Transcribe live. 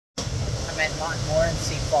I'm at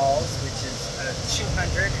Montmorency Falls, which is a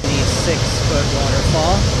 286-foot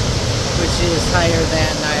waterfall, which is higher than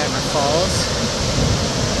Niagara Falls.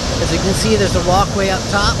 As you can see, there's a walkway up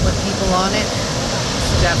top with people on it.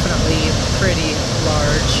 It's definitely pretty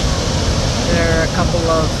large. There are a couple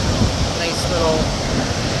of nice little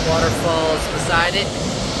waterfalls beside it.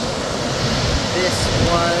 This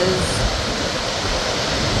was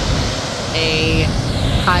a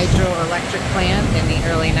hydroelectric plant in the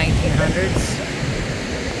early 1900s.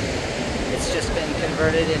 It's just been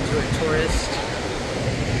converted into a tourist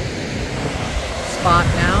spot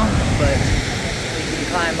now, but you can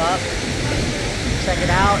climb up, check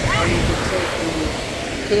it out, or you can take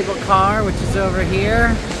the cable car, which is over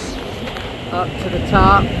here, up to the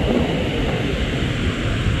top,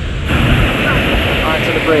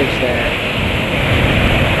 onto the bridge there.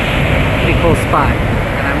 Pretty cool spot.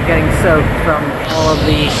 And I'm getting soaked from all of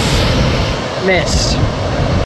the mist.